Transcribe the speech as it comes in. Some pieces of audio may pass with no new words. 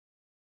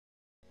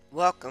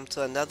Welcome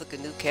to another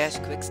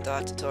GnuCash Quick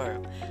Start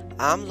tutorial.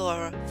 I'm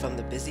Laura from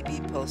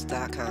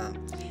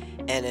thebusybeepost.com,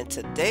 and in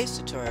today's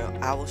tutorial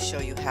I will show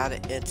you how to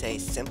enter a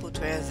simple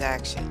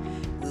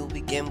transaction. We will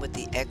begin with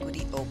the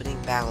equity opening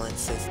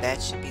balance, since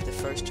that should be the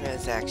first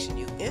transaction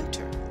you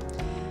enter.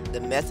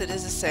 The method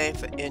is the same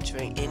for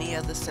entering any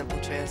other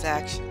simple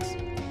transactions.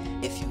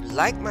 If you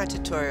like my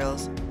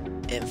tutorials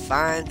and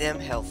find them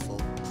helpful,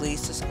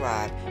 please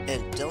subscribe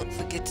and don't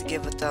forget to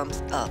give a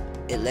thumbs up.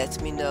 It lets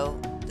me know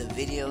the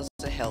videos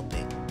are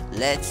helping.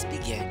 Let's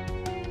begin.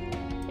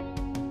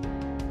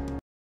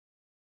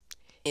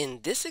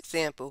 In this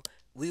example,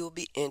 we will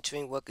be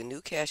entering what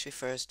GnuCash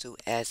refers to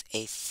as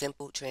a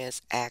simple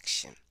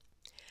transaction.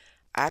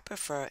 I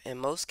prefer in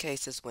most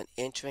cases when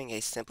entering a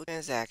simple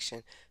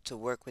transaction to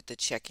work with the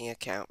checking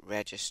account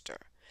register,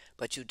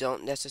 but you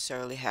don't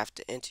necessarily have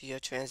to enter your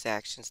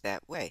transactions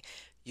that way.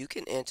 You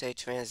can enter a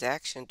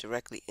transaction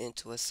directly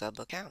into a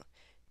sub-account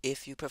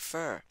if you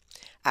prefer.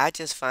 I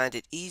just find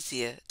it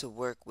easier to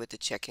work with the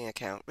checking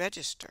account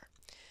register.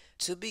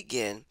 To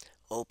begin,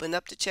 open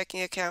up the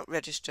checking account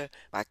register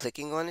by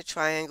clicking on the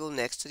triangle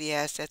next to the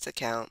assets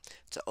account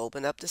to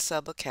open up the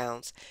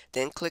sub-accounts,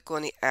 then click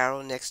on the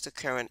arrow next to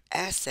current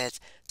assets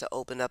to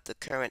open up the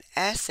current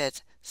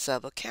assets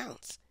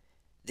sub-accounts.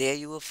 There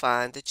you will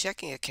find the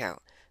checking account.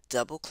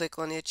 Double-click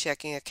on your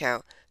checking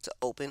account to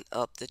open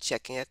up the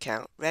checking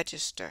account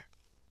register.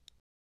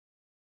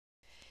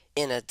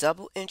 In a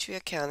double entry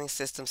accounting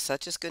system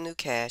such as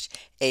GnuCash,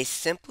 a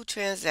simple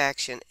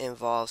transaction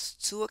involves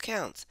two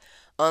accounts,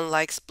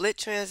 unlike split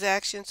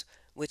transactions,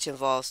 which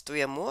involves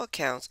three or more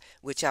accounts,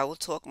 which I will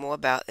talk more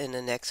about in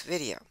the next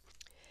video.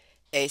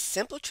 A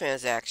simple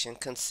transaction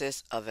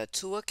consists of a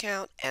to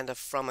account and a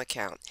from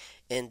account.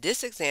 In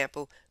this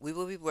example, we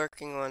will be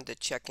working on the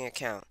checking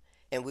account,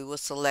 and we will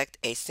select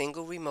a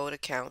single remote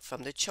account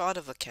from the chart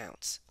of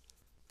accounts.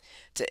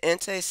 To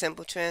enter a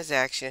simple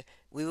transaction,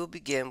 we will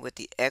begin with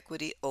the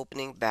equity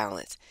opening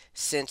balance,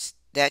 since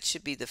that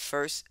should be the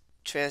first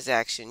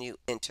transaction you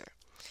enter.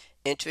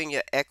 Entering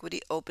your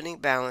equity opening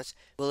balance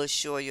will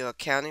assure your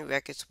accounting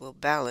records will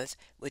balance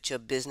with your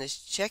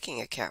business checking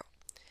account.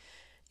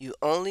 You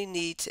only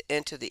need to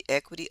enter the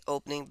equity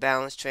opening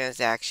balance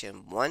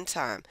transaction one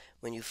time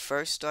when you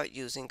first start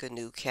using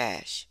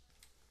GnuCash.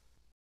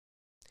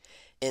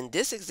 In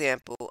this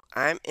example,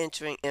 I'm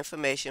entering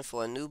information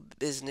for a new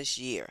business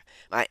year.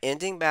 My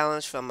ending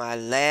balance from my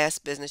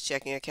last business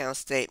checking account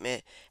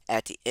statement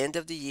at the end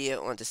of the year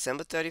on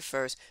December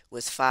 31st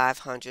was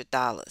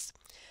 $500.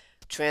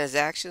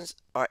 Transactions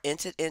are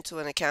entered into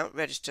an account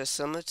register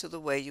similar to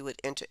the way you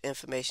would enter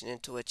information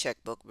into a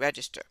checkbook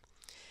register.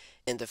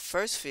 In the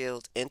first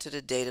field, enter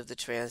the date of the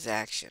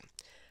transaction.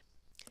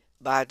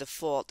 By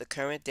default, the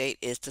current date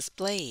is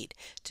displayed.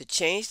 To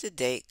change the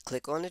date,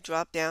 click on the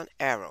drop-down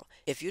arrow.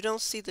 If you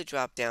don't see the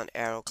drop-down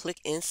arrow,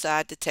 click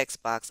inside the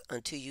text box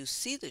until you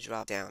see the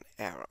drop-down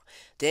arrow.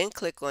 Then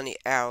click on the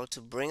arrow to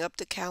bring up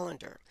the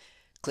calendar.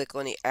 Click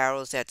on the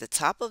arrows at the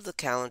top of the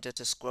calendar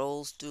to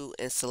scroll through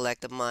and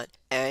select the month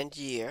and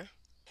year,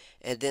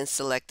 and then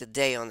select the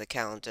day on the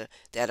calendar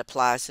that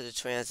applies to the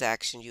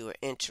transaction you are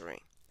entering.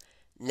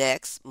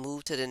 Next,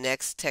 move to the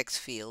next text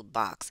field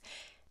box,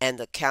 and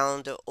the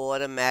calendar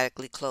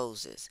automatically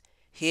closes.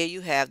 Here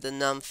you have the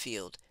num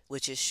field,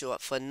 which is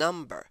short for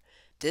number.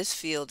 This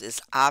field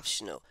is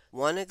optional.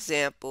 One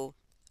example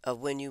of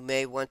when you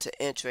may want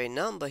to enter a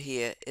number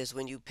here is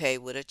when you pay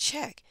with a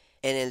check,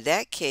 and in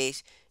that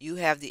case you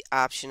have the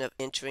option of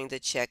entering the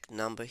check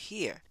number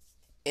here.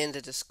 In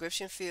the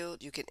description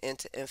field, you can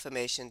enter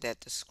information that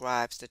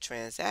describes the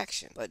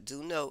transaction, but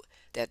do note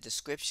that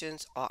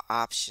descriptions are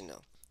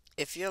optional.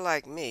 If you're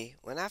like me,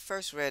 when I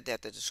first read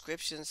that the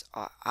descriptions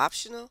are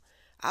optional,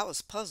 I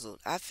was puzzled.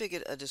 I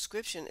figured a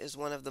description is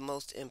one of the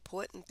most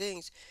important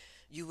things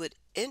you would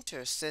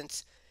enter,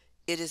 since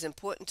it is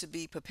important to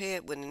be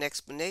prepared with an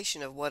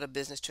explanation of what a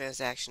business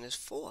transaction is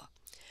for.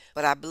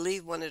 But I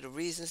believe one of the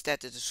reasons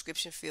that the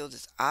description field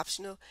is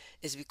optional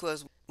is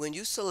because when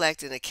you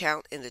select an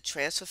account in the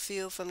transfer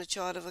field from the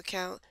chart of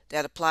account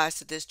that applies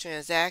to this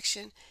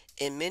transaction,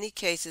 in many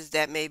cases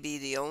that may be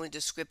the only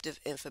descriptive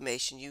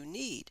information you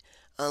need,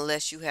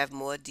 unless you have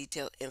more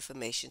detailed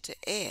information to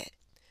add.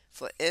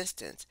 For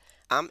instance,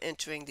 I'm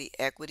entering the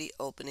equity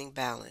opening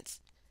balance.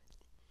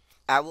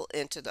 I will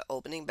enter the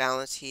opening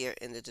balance here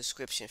in the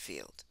description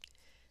field.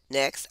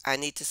 Next, I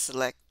need to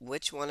select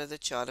which one of the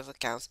chart of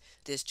accounts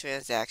this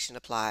transaction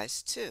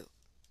applies to.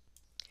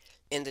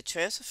 In the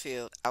transfer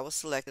field, I will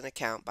select an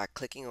account by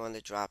clicking on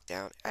the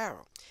drop-down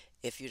arrow.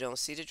 If you don't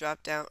see the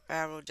drop-down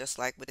arrow, just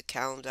like with the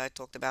calendar I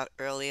talked about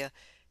earlier,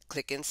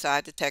 click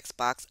inside the text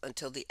box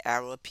until the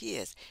arrow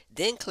appears.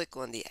 Then click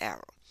on the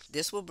arrow.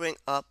 This will bring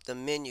up the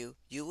menu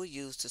you will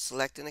use to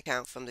select an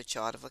account from the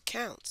chart of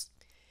accounts.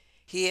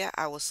 Here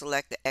I will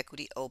select the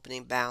equity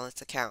opening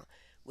balance account,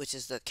 which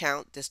is the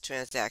account this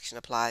transaction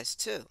applies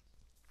to.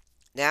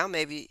 Now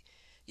maybe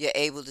you're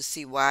able to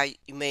see why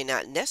you may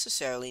not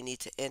necessarily need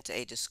to enter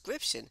a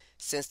description,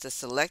 since the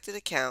selected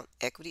account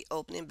equity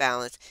opening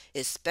balance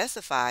is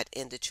specified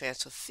in the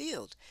transfer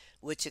field,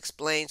 which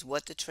explains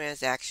what the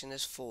transaction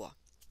is for.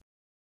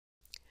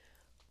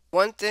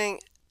 One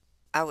thing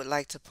I would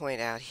like to point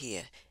out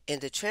here,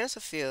 in the transfer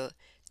field,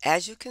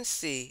 as you can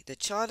see, the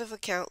chart of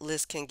account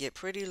list can get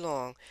pretty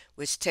long,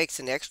 which takes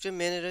an extra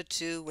minute or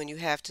two when you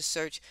have to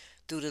search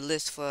through the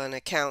list for an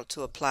account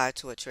to apply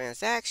to a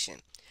transaction.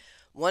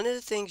 One of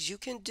the things you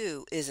can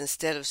do is,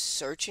 instead of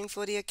searching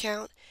for the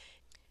account,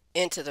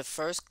 enter the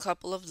first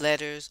couple of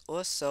letters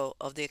or so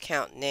of the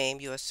account name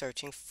you are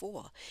searching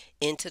for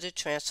into the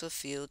transfer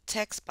field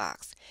text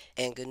box,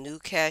 and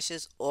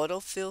GnuCash's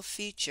autofill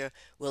feature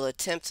will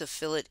attempt to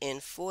fill it in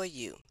for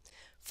you.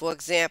 For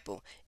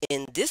example,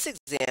 in this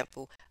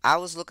example, I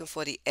was looking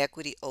for the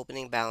equity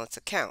opening balance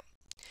account.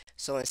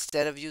 So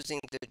instead of using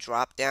the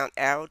drop down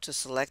arrow to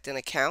select an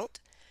account,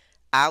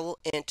 I will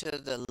enter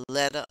the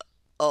letter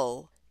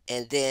O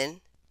and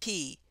then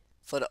P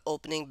for the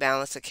opening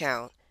balance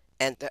account,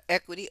 and the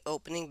equity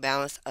opening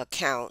balance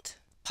account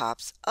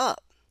pops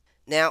up.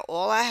 Now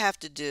all I have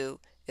to do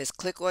is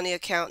click on the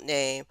account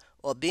name,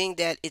 or being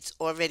that it's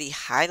already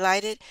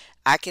highlighted,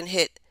 I can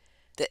hit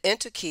the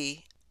enter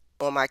key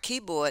on my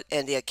keyboard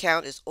and the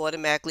account is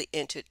automatically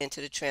entered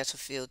into the transfer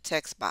field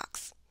text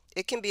box.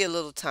 It can be a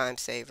little time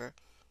saver.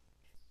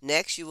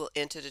 Next, you will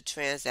enter the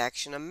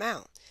transaction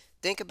amount.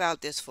 Think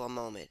about this for a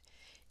moment.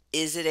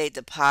 Is it a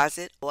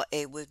deposit or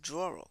a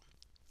withdrawal?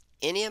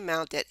 Any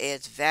amount that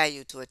adds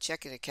value to a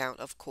checking account,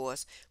 of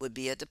course, would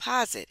be a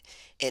deposit,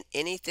 and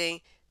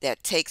anything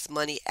that takes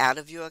money out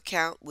of your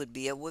account would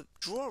be a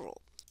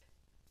withdrawal.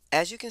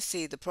 As you can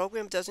see, the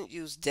program doesn't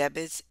use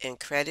debits and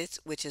credits,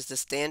 which is the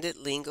standard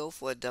lingo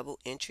for a double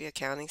entry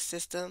accounting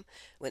system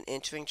when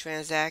entering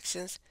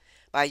transactions.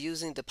 By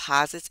using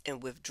deposits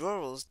and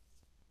withdrawals,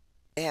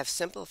 they have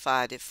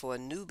simplified it for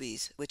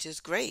newbies, which is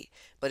great.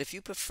 But if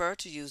you prefer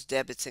to use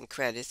debits and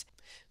credits,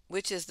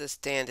 which is the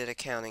standard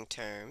accounting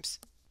terms,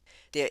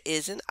 there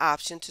is an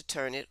option to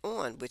turn it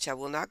on, which I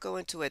will not go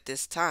into at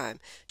this time.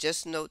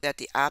 Just note that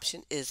the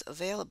option is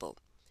available.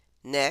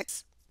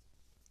 Next,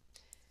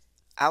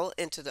 I will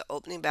enter the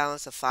opening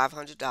balance of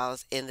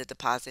 $500 in the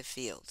deposit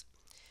field.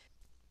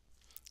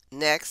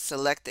 Next,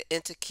 select the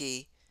enter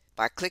key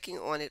by clicking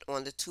on it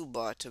on the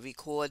toolbar to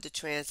record the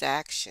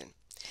transaction.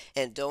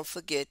 And don't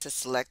forget to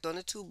select on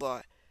the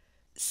toolbar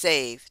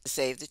Save to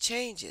save the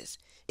changes.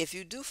 If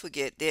you do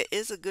forget, there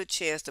is a good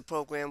chance the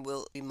program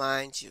will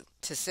remind you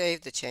to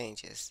save the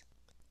changes.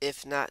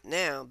 If not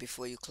now,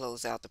 before you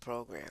close out the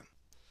program.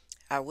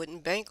 I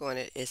wouldn't bank on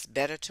it. It's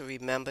better to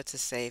remember to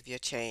save your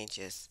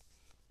changes.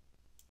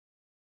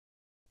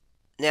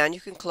 Now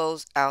you can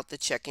close out the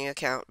checking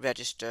account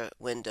register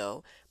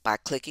window by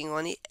clicking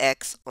on the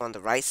X on the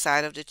right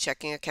side of the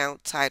checking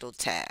account title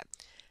tab.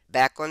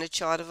 Back on the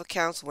chart of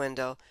accounts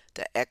window,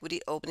 the equity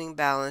opening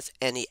balance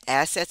and the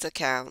assets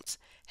accounts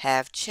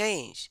have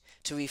changed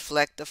to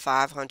reflect the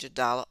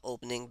 $500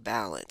 opening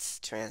balance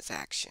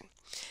transaction.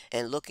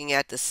 And looking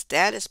at the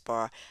status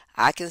bar,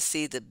 I can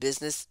see the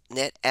business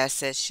net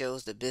assets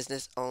shows the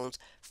business owns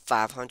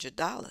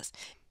 $500.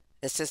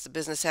 And since the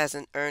business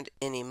hasn't earned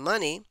any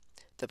money,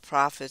 the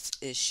profits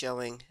is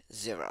showing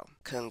 0.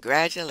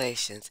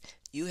 Congratulations!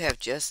 You have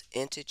just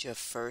entered your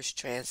first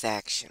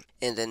transaction.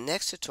 In the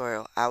next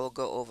tutorial, I will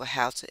go over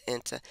how to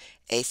enter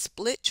a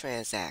split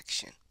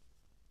transaction.